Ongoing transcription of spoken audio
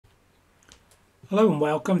Hello and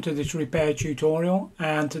welcome to this repair tutorial,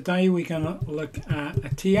 and today we're going to look at a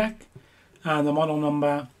Teac, and the model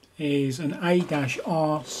number is an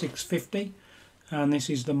A-R650, and this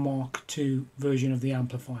is the Mark II version of the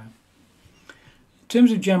amplifier. In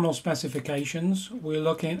terms of general specifications, we're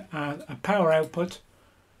looking at a power output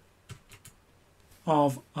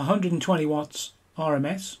of 120 watts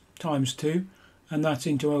RMS times 2, and that's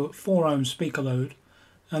into a 4 ohm speaker load,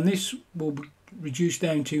 and this will be reduced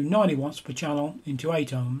down to 90 watts per channel into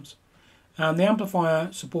 8 ohms. And the amplifier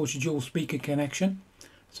supports a dual speaker connection,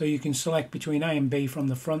 so you can select between A and B from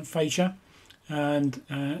the front fascia, and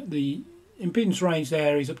the impedance range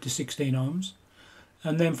there is up to 16 ohms.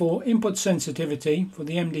 And then for input sensitivity, for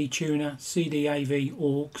the MD tuner, CD, AV,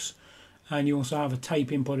 aux, and you also have a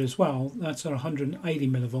tape input as well, that's at 180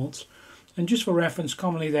 millivolts. And just for reference,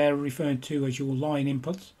 commonly they're referred to as your line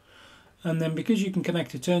inputs. And then because you can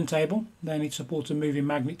connect a turntable, then it supports a moving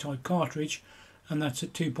magnet type cartridge, and that's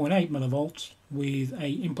at 2.8 millivolts with a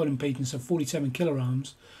input impedance of 47 kilo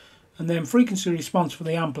ohms. And then frequency response for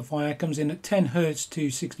the amplifier comes in at 10 Hz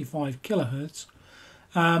to 65 kilohertz.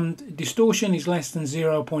 Distortion is less than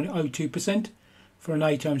 0.02% for an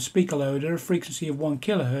 8 ohm speaker loader, a frequency of 1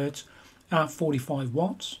 kilohertz at 45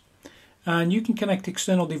 watts. And you can connect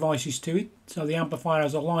external devices to it, so the amplifier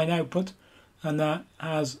has a line output, and that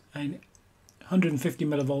has an 150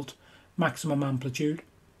 millivolt maximum amplitude.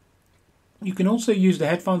 You can also use the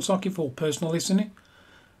headphone socket for personal listening.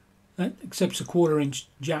 That accepts a 1/4 inch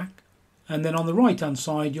jack. And then on the right hand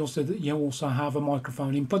side you also have a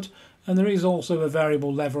microphone input, and there is also a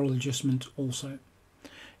variable level adjustment also.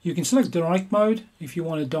 You can select direct mode if you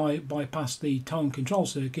want to bypass the tone control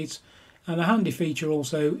circuits, and a handy feature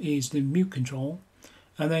also is the mute control.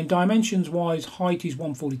 And then dimensions wise, height is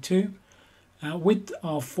 142. Width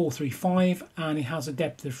of 435, and it has a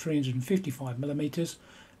depth of 355 millimeters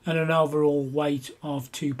and an overall weight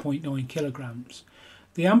of 2.9 kilograms.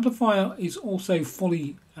 The amplifier is also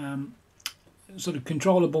fully sort of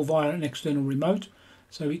controllable via an external remote,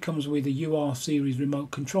 so it comes with a UR series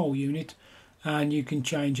remote control unit, and you can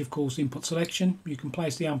change, of course, input selection. You can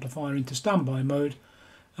place the amplifier into standby mode,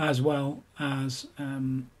 as well as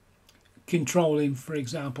controlling, for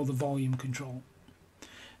example, the volume control.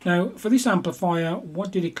 Now, for this amplifier, what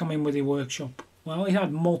did it come in with the workshop? Well, it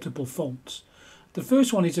had multiple faults. The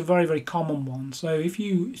first one is a very common one. So if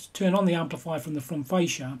you turn on the amplifier from the front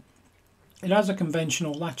fascia, it has a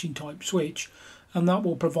conventional latching type switch, and that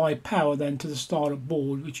will provide power then to the startup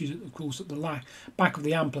board, which is of course at the back of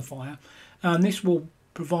the amplifier, and this will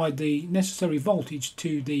provide the necessary voltage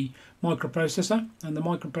to the microprocessor, and the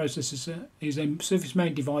microprocessor is a surface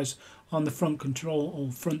mount device on the front control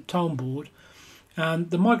or front tone board. And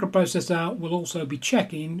the microprocessor will also be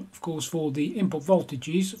checking, of course, for the input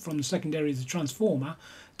voltages from the secondary of the transformer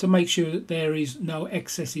to make sure that there is no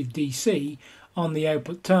excessive DC on the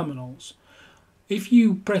output terminals. If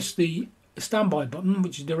you press the standby button,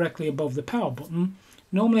 which is directly above the power button,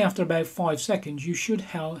 normally after about 5 seconds you should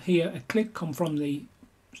hear a click come from the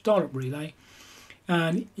startup relay,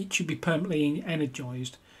 and it should be permanently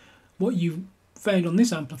energized. What you found on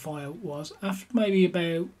this amplifier was after maybe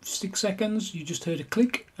about 6 seconds you just heard a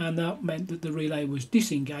click, and that meant that the relay was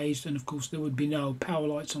disengaged, and of course there would be no power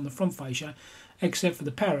lights on the front fascia except for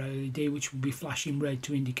the power LED, which would be flashing red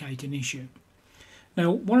to indicate an issue. Now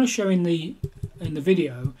what I show in the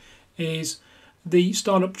video is the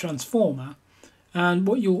startup transformer, and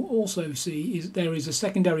what you'll also see is there is a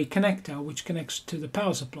secondary connector which connects to the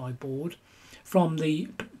power supply board from the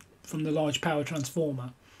large power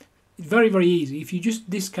transformer. Very easy. If you just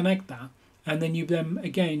disconnect that and then you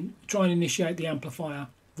again try and initiate the amplifier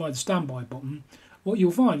via the standby button, what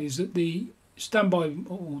you'll find is that the standby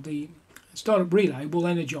or the startup relay will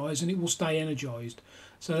energize, and it will stay energized.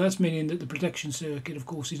 So that's meaning that the protection circuit, of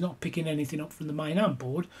course, is not picking anything up from the main amp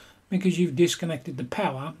board, because you've disconnected the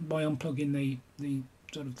power by unplugging the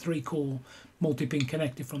sort of 3-core multi-pin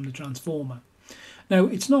connector from the transformer. Now,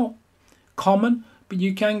 it's not common, but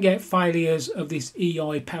you can get failures of this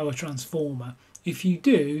EI power transformer. If you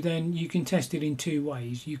do, then you can test it in 2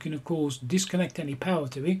 ways. You can, of course, disconnect any power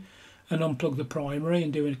to it and unplug the primary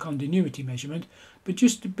and do a continuity measurement. But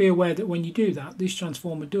just to be aware that when you do that, this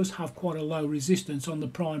transformer does have quite a low resistance on the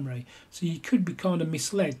primary, so you could be kind of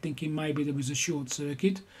misled thinking maybe there was a short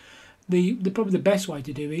circuit. Probably the best way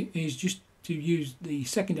to do it is just to use the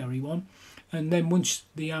secondary one, and then once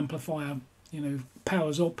the amplifier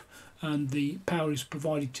powers up and the power is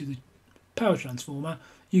provided to the power transformer,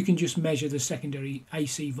 you can just measure the secondary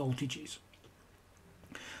AC voltages.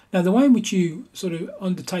 Now, the way in which you sort of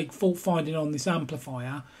undertake fault finding on this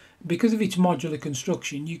amplifier, because of its modular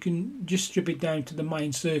construction, you can just strip it down to the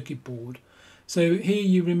main circuit board. So here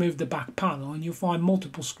you remove the back panel and you'll find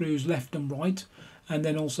multiple screws left and right, and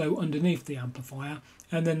then also underneath the amplifier,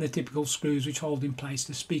 and then the typical screws which hold in place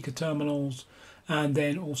the speaker terminals and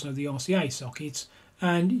then also the RCA sockets.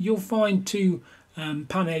 And you'll find two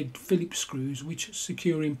pan-head Phillips screws which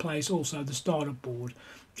secure in place also the startup board.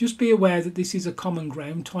 Just be aware that this is a common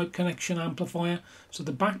ground type connection amplifier, so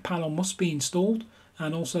the back panel must be installed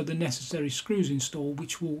and also the necessary screws installed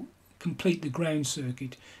which will complete the ground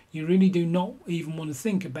circuit. You really do not even want to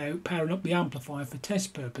think about powering up the amplifier for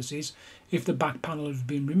test purposes if the back panel has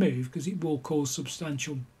been removed, because it will cause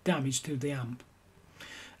substantial damage to the amp.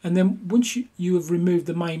 And then once you have removed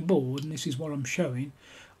the main board, and this is what I'm showing,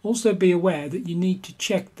 also be aware that you need to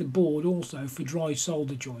check the board also for dry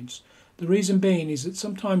solder joints. The reason being is that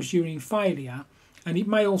sometimes during failure, and it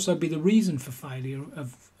may also be the reason for failure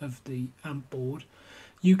of the amp board,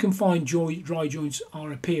 you can find dry joints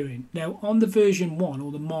are appearing. Now on the version 1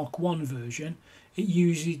 or the Mark 1 version, it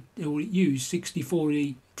used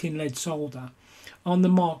 6040 tin lead solder. On the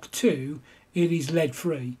Mark 2 it is lead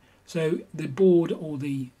free. So the board or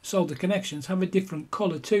the solder connections have a different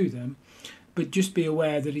colour to them, but just be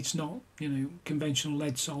aware that it's not, conventional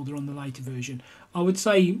lead solder on the later version. I would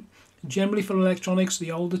say generally for electronics,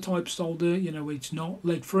 the older type solder, it's not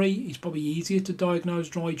lead free. It's probably easier to diagnose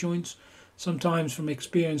dry joints. Sometimes from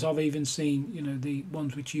experience I've even seen, the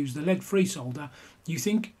ones which use the lead free solder, you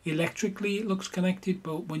think electrically it looks connected,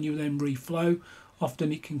 but when you then reflow,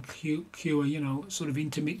 often it can cure, sort of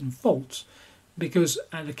intermittent faults, because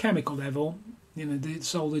at a chemical level, the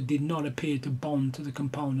solder did not appear to bond to the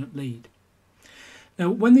component lead. Now,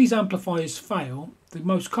 when these amplifiers fail, the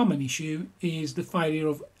most common issue is the failure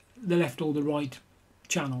of the left or the right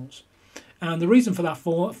channels. And the reason for that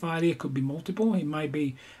failure could be multiple. It may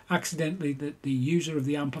be accidentally that the user of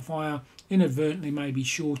the amplifier inadvertently maybe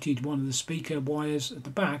shorted one of the speaker wires at the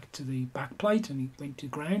back to the back plate and it went to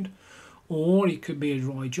ground. Or it could be a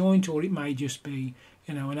dry joint, or it may just be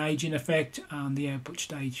an aging effect and the output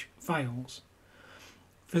stage fails.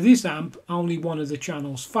 For this amp, only one of the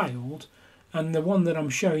channels failed, and the one that I'm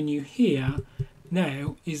showing you here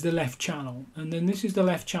now is the left channel. And then this is the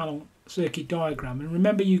left channel circuit diagram, and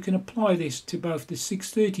remember you can apply this to both the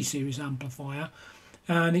 630 series amplifier,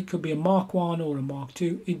 and it could be a Mark 1 or a Mark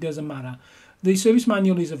 2, it doesn't matter. The service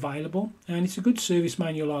manual is available and it's a good service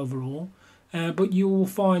manual overall, but you will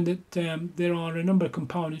find that there are a number of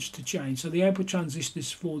components to change. So the output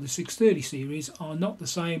transistors for the 630 series are not the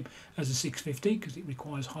same as the 650 because it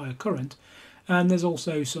requires higher current, and there's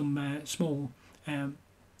also some small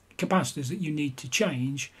capacitors that you need to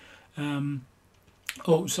change.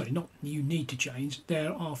 Oh, sorry, not you need to change.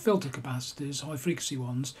 There are filter capacitors, high frequency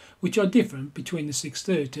ones, which are different between the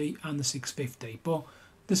 630 and the 650, but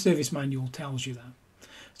the service manual tells you that.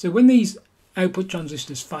 So when these output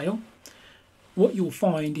transistors fail, what you'll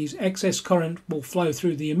find is excess current will flow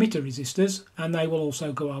through the emitter resistors and they will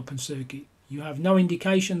also go open circuit. You have no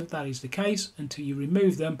indication that that is the case until you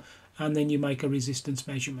remove them and then you make a resistance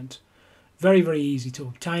measurement. Very, very easy to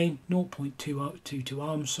obtain, 0.222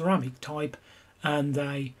 ohm ceramic type, and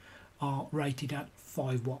they are rated at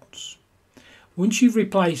 5 watts. Once you've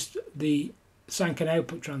replaced the Sanken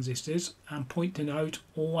output transistors, and point to note,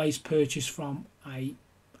 always purchase from a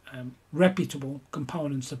reputable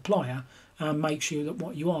component supplier and make sure that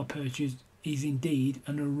what you are purchased is indeed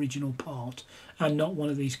an original part and not one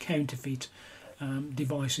of these counterfeit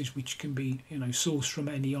devices which can be sourced from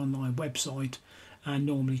any online website and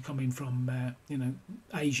normally coming from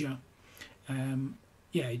Asia.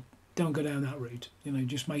 Yeah, don't go down that route.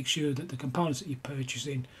 Just make sure that the components that you're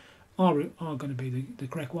purchasing are going to be the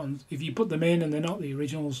correct ones. If you put them in and they're not the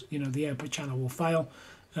originals, the output channel will fail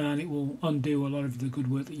and it will undo a lot of the good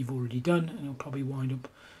work that you've already done, and it'll probably wind up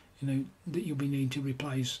that you'll be needing to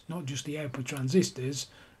replace not just the output transistors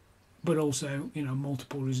but also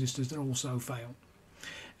multiple resistors that also fail.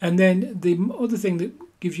 And then the other thing that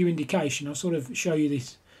gives you indication, I'll sort of show you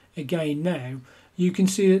this again now, you can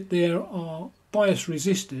see that there are bias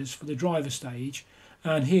resistors for the driver stage,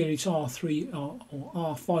 and here it's R3 or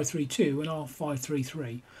R532 and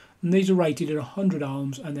R533, and these are rated at 100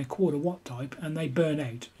 ohms and they're quarter watt type and they burn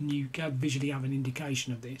out, and you can visually have an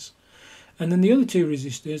indication of this. And then the other two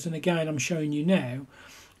resistors, and again I'm showing you now,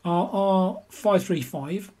 are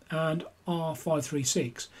R535 and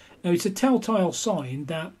R536. Now it's a telltale sign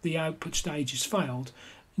that the output stage has failed.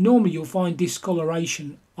 Normally you'll find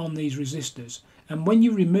discoloration on these resistors, and when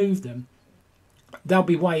you remove them they'll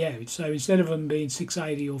be way out. So instead of them being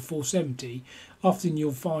 680 or 470, often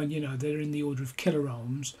you'll find they're in the order of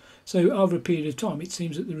kiloohms. So over a period of time it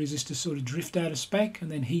seems that the resistors sort of drift out of spec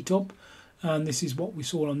and then heat up, and this is what we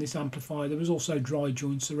saw on this amplifier. There was also dry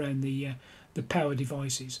joints around the the power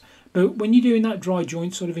devices. But when you're doing that dry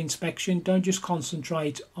joint sort of inspection, don't just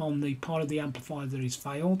concentrate on the part of the amplifier that is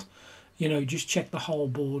failed. You know, just check the whole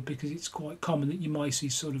board, because it's quite common that you might see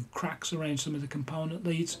sort of cracks around some of the component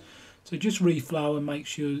leads. So just reflow and make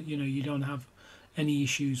sure, you know, you don't have any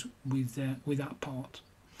issues with that part.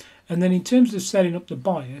 And then in terms of setting up the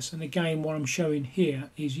bias, and again what I'm showing here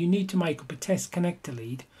is you need to make up a test connector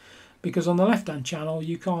lead, because on the left hand channel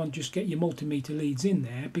you can't just get your multimeter leads in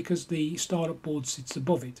there because the startup board sits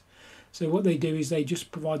above it. So what they do is they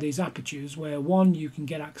just provide these apertures where one, you can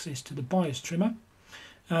get access to the bias trimmer,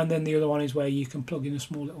 and then the other one is where you can plug in a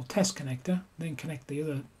small little test connector, then connect the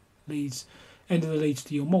other leads, end of the leads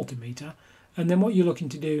to your multimeter. And then what you're looking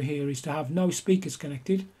to do here is to have no speakers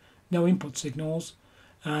connected, no input signals,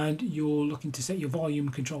 and you're looking to set your volume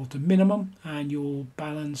control to minimum and your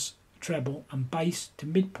balance, treble and bass to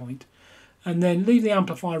midpoint, and then leave the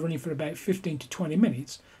amplifier running for about 15 to 20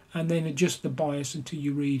 minutes, and then adjust the bias until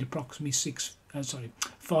you read approximately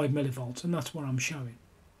 5 millivolts, and that's what I'm showing.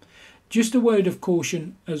 Just a word of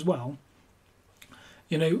caution as well,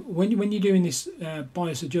 you know, when you're doing this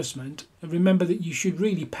bias adjustment, remember that you should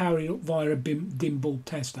really power it up via a dim bulb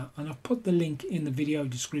tester, and I've put the link in the video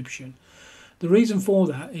description. The reason for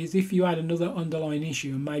that is if you had another underlying issue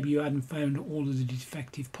and maybe you hadn't found all of the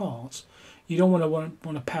defective parts, you don't want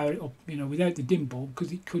to power it up, you know, without the dim bulb,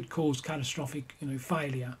 because it could cause catastrophic, you know,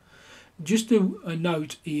 failure. Just a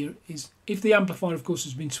note here is, if the amplifier of course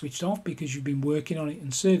has been switched off because you've been working on it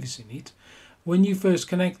and servicing it, when you first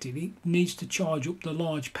connect it, it needs to charge up the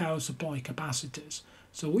large power supply capacitors.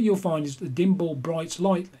 So what you'll find is the dim bulb brights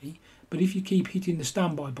lightly, but if you keep hitting the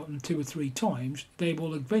standby button 2 or 3 times, they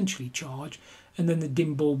will eventually charge, and then the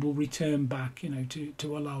dim bulb will return back, you know,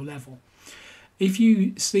 to a low level. If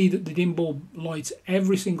you see that the dim bulb lights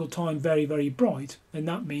every single time very, very bright, then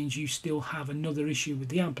that means you still have another issue with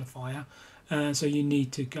the amplifier, so you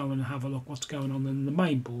need to go and have a look what's going on in the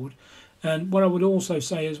main board. And what I would also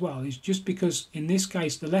say as well is, just because in this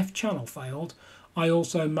case the left channel failed, I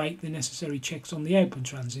also make the necessary checks on the output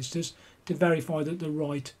transistors to verify that the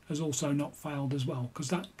right has also not failed as well, because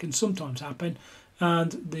that can sometimes happen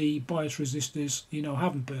and the bias resistors, you know,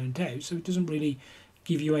 haven't burnt out, so it doesn't really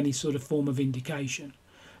give you any sort of form of indication.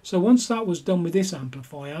 So once that was done with this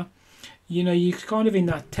amplifier, you know, you're kind of in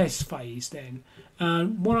that test phase then.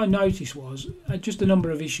 And what I noticed was just a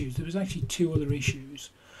number of issues. There was actually 2 other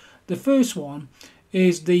issues. The first one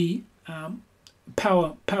is the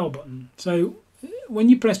power button. So when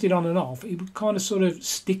you pressed it on and off, it would kind of sort of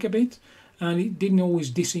stick a bit, and it didn't always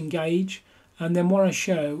disengage. And then what I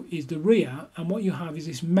show is the rear, and what you have is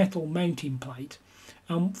this metal mounting plate.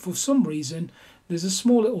 And for some reason, there's a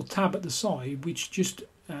small little tab at the side which just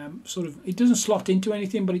sort of, it doesn't slot into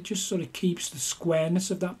anything, but it just sort of keeps the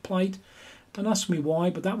squareness of that plate. Don't ask me why,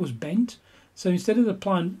 but that was bent. So instead of the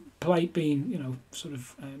plate being, you know, sort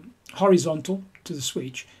of horizontal to the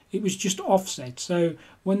switch, it was just offset. So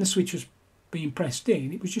when the switch was being pressed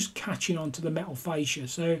in, it was just catching onto the metal fascia.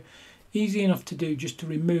 So easy enough to do, just to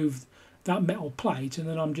remove that metal plate, and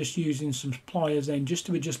then I'm just using some pliers then just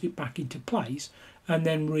to adjust it back into place, and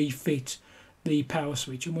then refit the power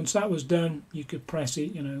switch. And once that was done, you could press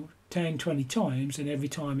it, you know, 10-20 times, and every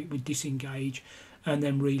time it would disengage and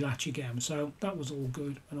then relatch again. So that was all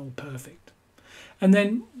good and all perfect. And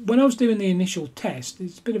then when I was doing the initial test,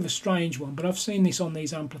 it's a bit of a strange one, but I've seen this on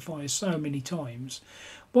these amplifiers so many times.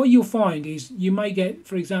 What you'll find is you may get,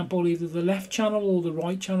 for example, either the left channel or the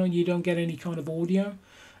right channel, you don't get any kind of audio.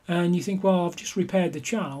 And you think, well, I've just repaired the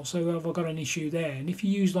channel, so have I got an issue there? And if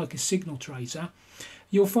you use like a signal tracer,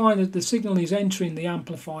 you'll find that the signal is entering the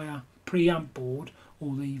amplifier preamp board,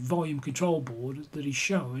 or the volume control board that is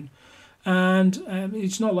shown, and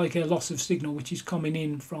it's not like a loss of signal which is coming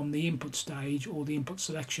in from the input stage or the input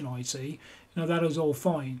selection IC. You know, that is all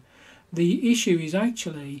fine. The issue is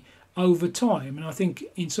actually over time, and I think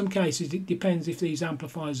in some cases it depends if these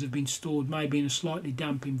amplifiers have been stored maybe in a slightly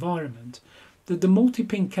damp environment, that the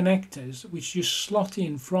multi-pin connectors which just slot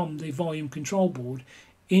in from the volume control board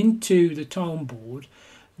into the tone board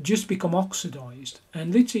just become oxidized.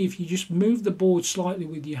 And literally, if you just move the board slightly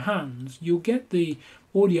with your hands, you'll get the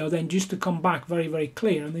audio then just to come back very, very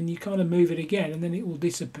clear, and then you kind of move it again and then it will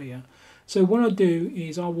disappear. So what I do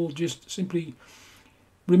is I will just simply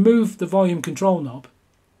remove the volume control knob,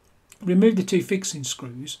 remove the 2 fixing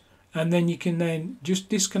screws, and then you can then just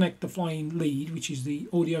disconnect the flying lead, which is the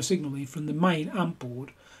audio signal lead, from the main amp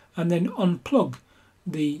board, and then unplug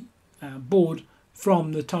the board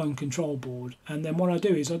from the tone control board. And then what I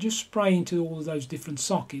do is I'll just spray into all of those different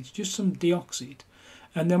sockets just some De-Oxit,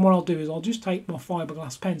 and then what I'll do is I'll just take my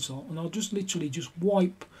fiberglass pencil and I'll just literally just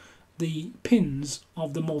wipe the pins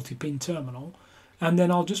of the multi-pin terminal, and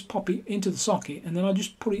then I'll just pop it into the socket, and then I'll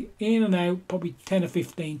just put it in and out probably 10 or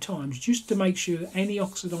 15 times just to make sure that any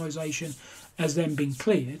oxidization has then been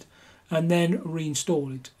cleared, and then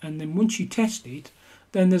reinstall it. And then once you test it,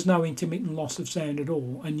 then there's no intermittent loss of sound at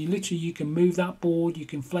all, and you can move that board, you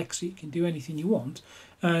can flex it, you can do anything you want,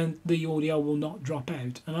 and the audio will not drop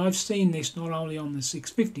out. And I've seen this not only on the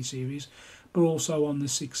 650 series but also on the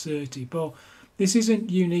 630. But this isn't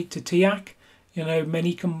unique to Teac. You know,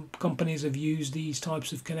 many companies have used these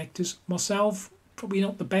types of connectors. Myself, probably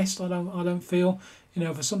not the best. I don't feel. You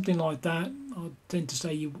know, for something like that, I tend to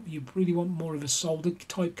say you really want more of a solder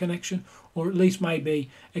type connection, or at least maybe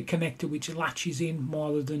a connector which latches in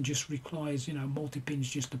rather than just requires, you know, multi-pins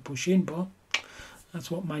just to push in. But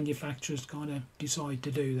that's what manufacturers kind of decide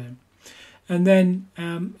to do then. And then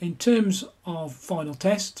in terms of final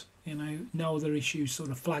test, you know, no other issues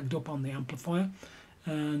sort of flagged up on the amplifier.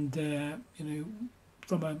 And you know,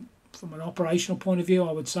 from an operational point of view,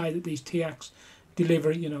 I would say that these Teacs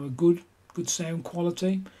deliver, you know, a good sound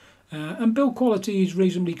quality, and build quality is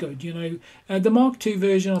reasonably good. You know, the Mark II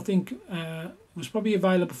version I think was probably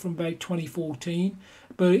available from about 2014,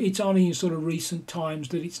 but it's only in sort of recent times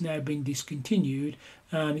that it's now been discontinued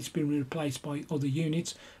and it's been replaced by other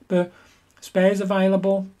units. But spares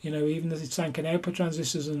available, you know, even though it's Sanken output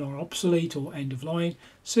transistors and are obsolete or end of line.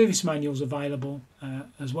 Service manuals available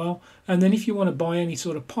as well. And then if you want to buy any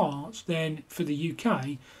sort of parts, then for the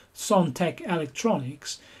UK, Sontec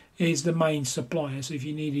Electronics is the main supplier. So if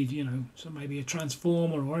you needed, you know, so maybe a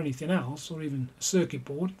transformer or anything else, or even a circuit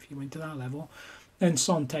board, if you went to that level, then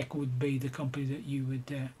Sontec would be the company that you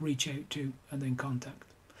would reach out to and then contact.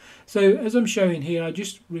 So as I'm showing here, I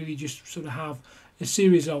just sort of have a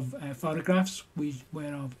series of photographs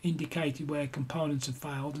where I've indicated where components have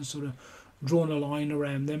failed and sort of drawn a line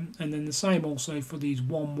around them, and then the same also for these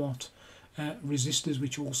 1 watt resistors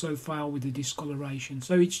which also fail with the discoloration.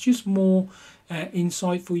 So it's just more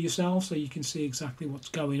insight for yourself, so you can see exactly what's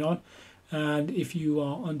going on. And if you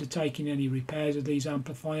are undertaking any repairs of these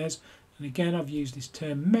amplifiers, and again I've used this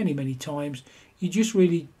term many times, you just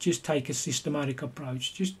take a systematic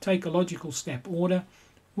approach. Just take a logical step order,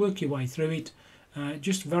 work your way through it.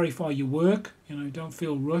 Just verify your work. You know, don't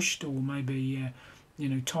feel rushed, or maybe you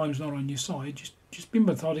know, time's not on your side. Just be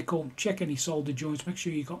methodical. Check any solder joints. Make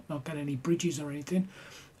sure you not got any bridges or anything.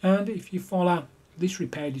 And if you follow this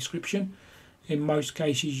repair description, in most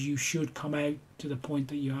cases you should come out to the point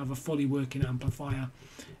that you have a fully working amplifier,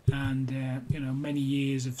 and you know, many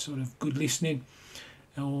years of sort of good listening.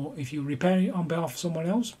 Or if you repair it on behalf of someone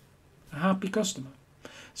else, a happy customer.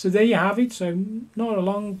 So there you have it. So not a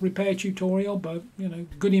long repair tutorial, but you know,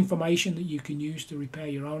 good information that you can use to repair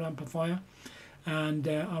your own amplifier. And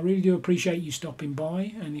I really do appreciate you stopping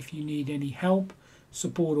by. And if you need any help,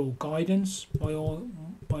 support, or guidance, by all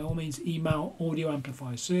means email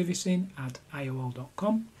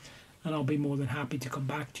audioamplifierservicing@aol.com, and I'll be more than happy to come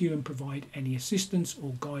back to you and provide any assistance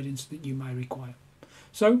or guidance that you may require.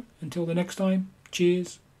 So until the next time,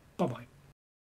 cheers, bye bye.